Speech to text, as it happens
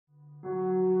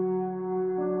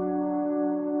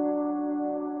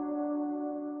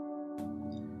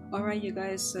Alright you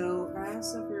guys, so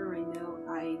as of you already know,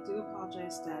 I do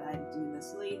apologize that I'm doing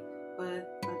this late,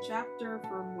 but a chapter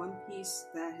from One Piece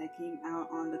that had came out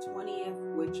on the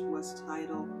 20th, which was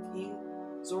titled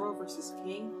ZORO vs.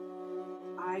 King,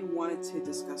 I wanted to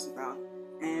discuss about.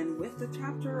 And with the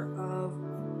chapter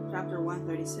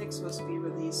 136 supposed to be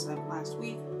released last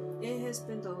week, it has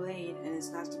been delayed and it's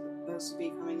not supposed to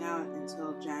be coming out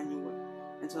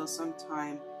until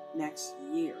sometime next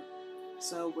year.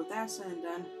 So with that said and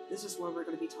done, this is what we're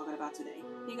going to be talking about today.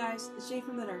 Hey guys, it's Jay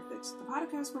from the Nerd Fix, the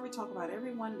podcast where we talk about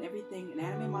everyone and everything in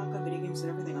anime, manga, video games, and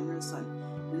everything under the sun.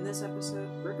 In this episode,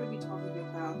 we're going to be talking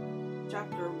about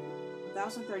chapter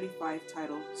 1035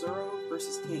 titled ZORO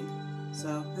vs. King.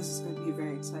 So this is going to be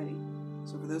very exciting.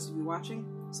 So for those of you watching,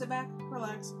 sit back,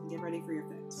 relax, and get ready for your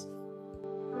fix.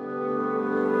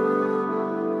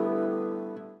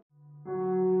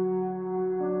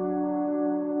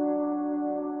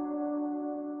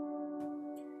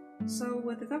 So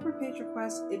with the cover page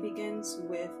request, it begins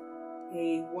with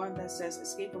a one that says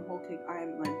Escape from Whole Cake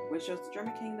Island, which shows the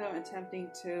German kingdom attempting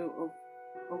to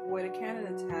avoid a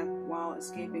cannon attack while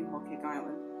escaping Whole Cake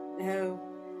Island. Now,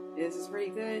 this is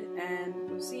pretty good,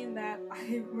 and we've seen that.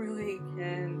 I really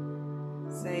can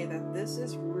say that this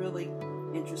is really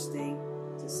interesting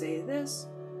to say this,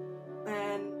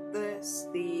 and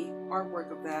the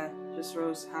artwork of that just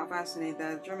shows how fascinating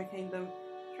that the German kingdom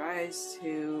tries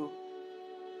to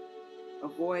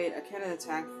avoid a cannon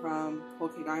attack from Whole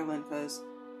Cake Island because,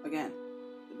 again,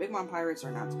 the Big Mom pirates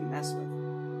are not to be messed with.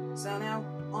 So now,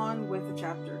 on with the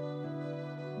chapter.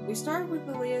 We start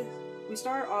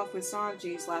off with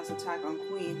Sanji's last attack on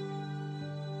Queen,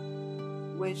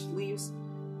 which leaves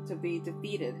to be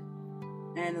defeated,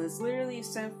 and is literally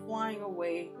sent flying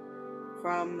away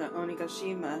from the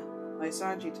Onigashima like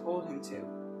Sanji told him to.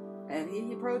 And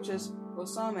he approaches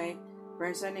Osame,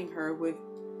 presenting her with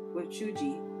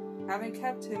Chuji, having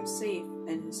kept him safe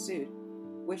in his suit,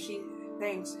 which she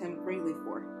thanks him greatly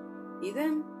for. He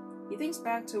thinks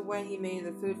back to when he made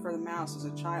the food for the mouse as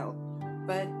a child,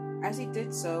 but as he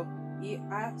did so, he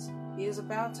is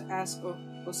about to ask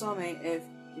Osame if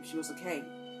she was okay,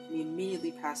 and he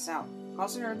immediately passed out,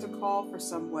 causing her to call for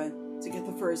someone to get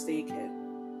the first aid kit.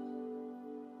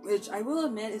 Which I will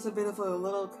admit is a bit of a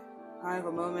little kind of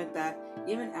a moment that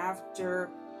even after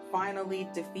finally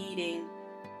defeating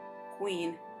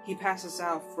Queen, he passes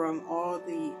out from all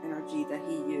the energy that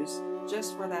he used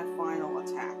just for that final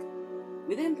attack.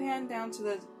 We then pan down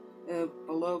to the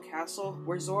below castle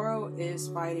where ZORO is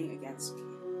fighting against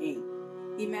King.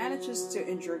 He manages to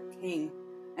injure King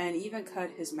and even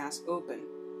cut his mask open,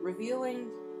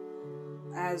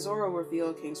 as ZORO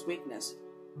revealed King's weakness.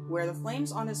 Where the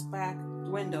flames on his back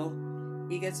dwindle,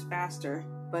 he gets faster,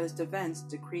 but his defense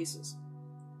decreases.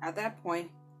 At that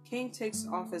point, King takes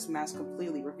off his mask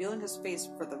completely, revealing his face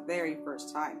for the very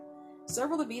first time.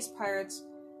 Several of the Beast Pirates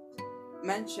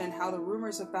mention how the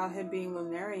rumors about him being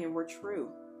Lunarian were true,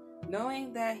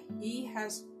 knowing that he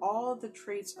has all the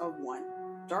traits of one: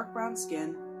 dark brown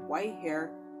skin, white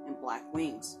hair, and black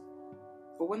wings.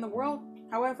 But when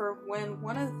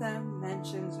one of them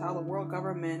mentions how the world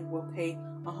government will pay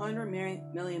 100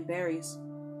 million berries,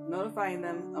 notifying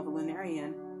them of a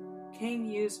Lunarian, King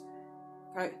used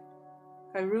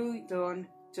Kairuidon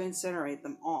to incinerate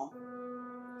them all.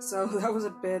 So that was a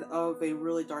bit of a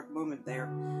really dark moment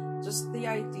there. Just the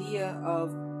idea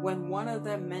of when one of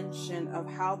them mentioned of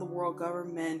how the world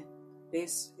government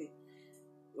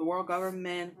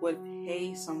would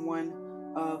pay someone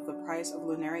of the price of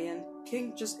Lunarian,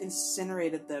 King just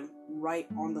incinerated them right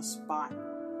on the spot.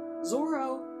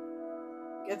 ZORO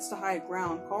gets to high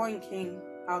ground, calling King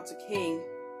out to King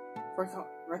for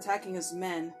attacking his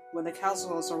men when the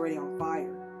castle is already on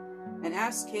fire, and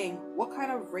asks King what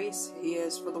kind of race he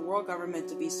is for the world government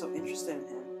to be so interested in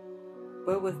him.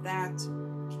 But with that,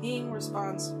 King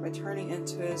responds by turning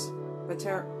into his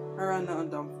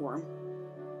Pteranodon form,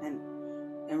 and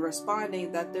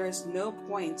responding that there is no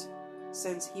point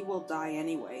since he will die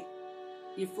anyway.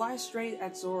 He flies straight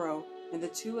at ZORO, and the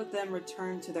two of them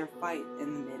return to their fight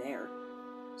in the midair.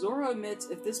 ZORO admits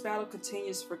if this battle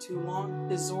continues for too long,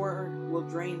 his sword will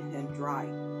drain him dry,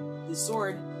 his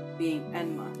sword being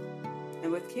Enma.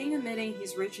 And with King admitting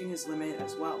he's reaching his limit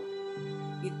as well,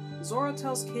 ZORO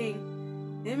tells King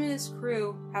him and his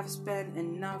crew have spent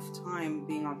enough time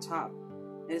being on top,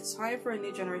 and it's time for a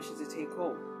new generation to take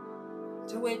hold.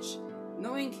 To which,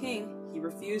 knowing King, he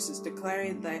refuses,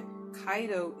 declaring that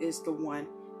Kaido is the one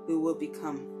who will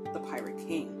become the Pirate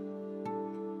King.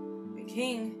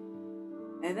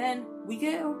 And then we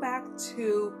go back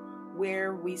to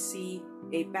where we see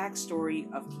a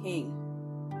backstory of King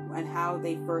and how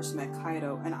they first met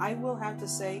Kaido. And I will have to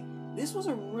say, this was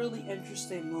a really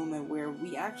interesting moment where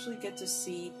we actually get to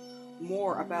see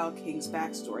more about King's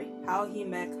backstory, how he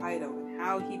met Kaido, and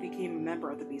how he became a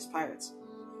member of the Beast Pirates.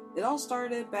 It all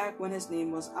started back when his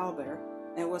name was Albert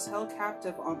and was held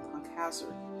captive on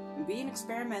Punkasser and being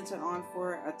experimented on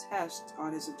for a test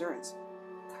on his endurance.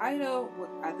 Kaido,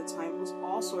 at the time, was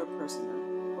also a prisoner,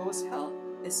 but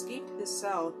escaped his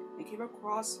cell and came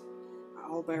across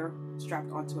Albert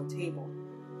strapped onto a table.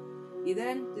 He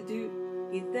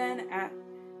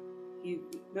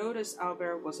noticed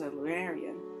Albert was a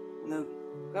Lunarian, and the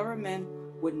government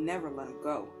would never let him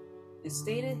go. It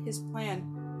stated his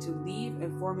plan to leave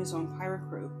and form his own pirate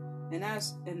crew, and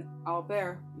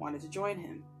Albert wanted to join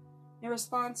him. In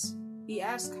response, he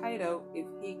asked Kaido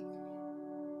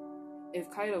if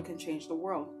Kaido can change the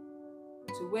world,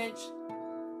 to which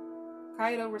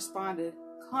Kaido responded,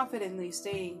 confidently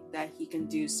stating that he can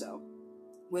do so.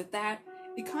 With that,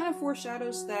 it kind of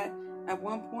foreshadows that at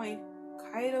one point,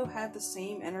 Kaido had the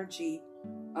same energy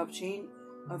of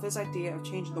his idea of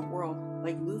changing the world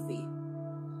like Luffy.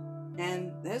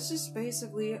 And that's just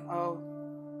basically a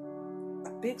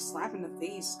big slap in the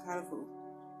face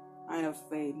kind of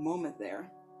a moment there.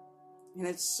 And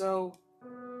it's so,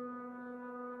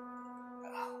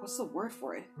 what's the word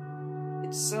for it?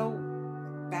 It's so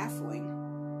baffling.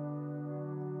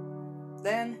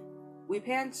 Then we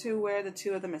pan to where the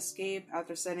two of them escape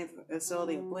after setting the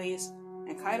facility ablaze,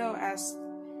 and Kaido asks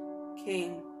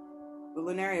King the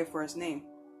Lunaria for his name,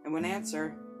 and when he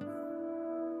answered,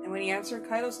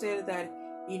 Kaido stated that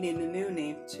he needed a new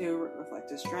name to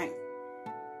reflect his strength,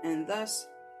 and thus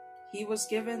he was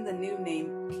given the new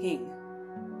name King.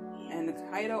 And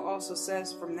Kaido also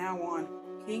says from now on,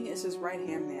 King is his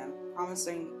right-hand man,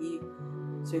 promising he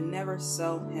to never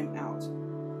sell him out.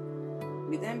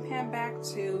 We then pan back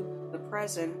to the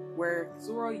present, where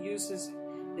Zoro uses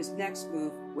his next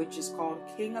move, which is called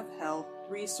King of Hell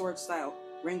 3-sword style,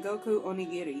 Rengoku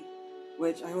Onigiri,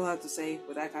 which I will have to say,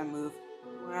 with that kind of move,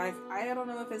 I don't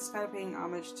know if it's kind of paying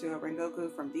homage to a Rengoku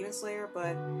from Demon Slayer,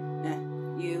 but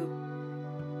you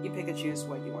pick and choose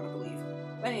what you want to believe.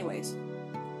 But anyways,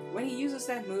 when he uses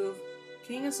that move,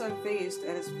 King is unfazed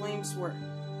and his flames were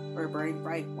burning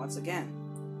bright once again.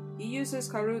 He uses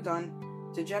Karudon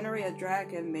to generate a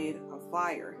dragon made of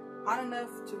fire, hot enough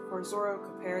for Zoro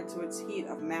compared to its heat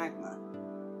of magma.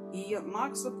 He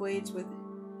locks blades with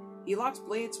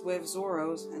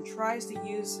Zoro's and tries to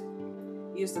use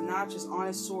the notches on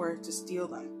his sword to steal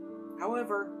them.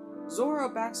 However, Zoro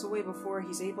backs away before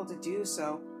he's able to do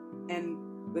so,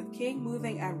 and with King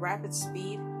moving at rapid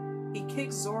speed, he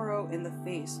kicks Zoro in the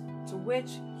face, to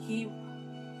which he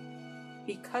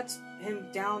cuts him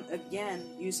down again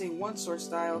using one-sword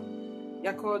style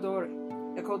Yakodori.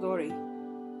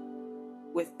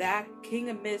 With that, King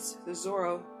admits that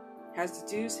Zoro has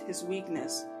deduced his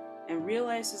weakness and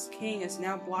realizes King is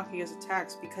now blocking his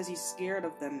attacks because he's scared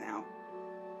of them now.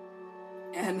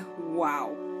 And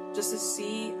wow, just to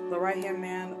see the right-hand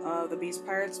man of the Beast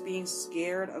Pirates being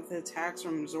scared of the attacks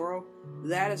from Zoro,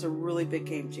 that is a really big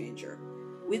game changer.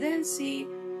 We then see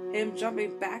him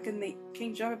jumping back in the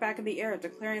air,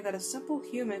 declaring that a simple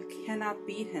human cannot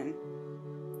beat him,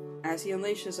 as he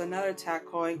unleashes another attack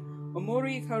calling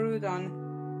Omori Karudon,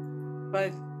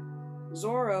 but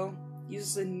Zoro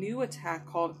uses a new attack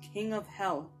called King of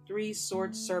Hell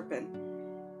 3-sword serpent,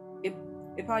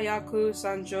 Ipayaku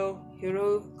Sanjo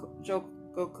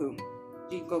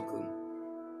Jigoku.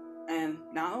 And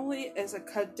not only is it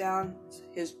cut down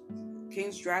his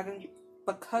King's dragon,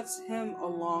 but cuts him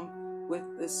along with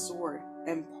this sword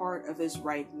and part of his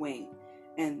right wing.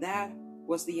 And that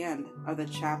was the end of the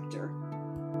chapter.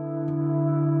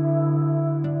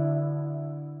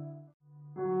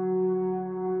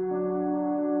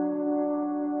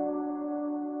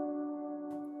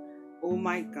 Oh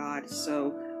my god,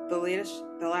 so the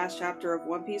last chapter of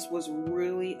One Piece was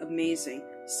really amazing.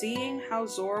 Seeing how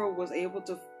Zoro was able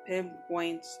to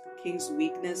pinpoint King's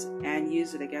weakness and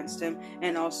use it against him,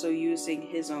 and also using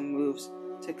his own moves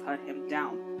to cut him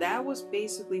down. That was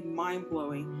basically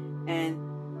mind-blowing,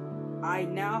 and I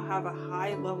now have a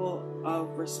high level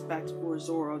of respect for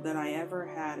Zoro than I ever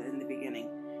had in the beginning.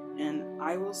 And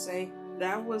I will say,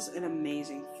 that was an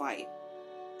amazing fight.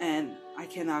 And I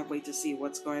cannot wait to see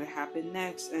what's going to happen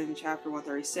next in chapter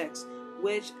 136,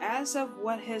 which, as of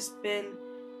what has been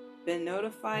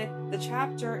notified, the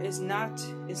chapter is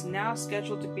now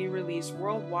scheduled to be released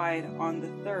worldwide on the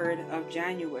 3rd of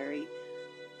January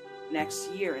next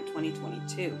year in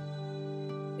 2022.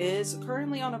 It is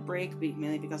currently on a break,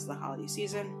 mainly because of the holiday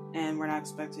season, and we're not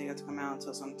expecting it to come out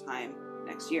until sometime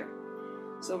next year.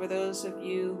 So for those of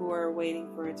you who are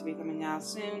waiting for it to be coming out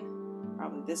soon,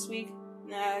 probably this week,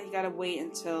 nah, you gotta wait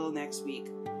until next week.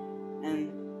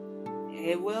 And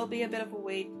it will be a bit of a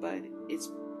wait, but it's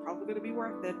probably gonna be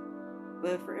worth it.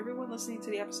 But for everyone listening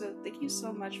to the episode, thank you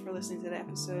so much for listening to the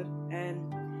episode.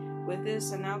 And with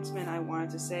this announcement, I wanted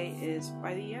to say is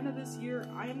by the end of this year,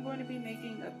 I am going to be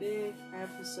making a big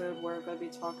episode where I'm going to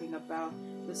be talking about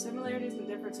the similarities and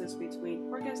differences between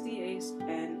Forecast D Ace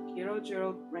and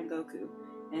Hirojiro Rengoku.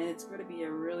 And it's going to be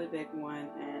a really big one,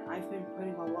 and I've been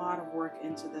putting a lot of work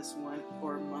into this one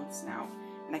for months now,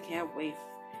 and I can't wait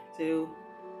to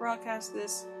broadcast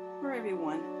this for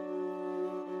everyone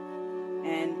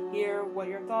and hear what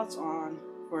your thoughts on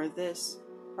for this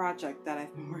project that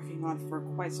I've been working on for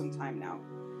quite some time now.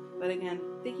 But again,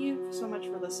 thank you so much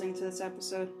for listening to this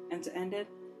episode, and to end it,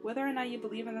 whether or not you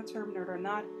believe in the term nerd or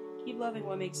not, keep loving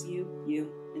what makes you,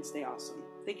 you, and stay awesome.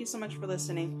 Thank you so much for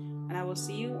listening, and I will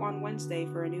see you on Wednesday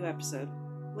for a new episode.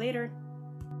 Later!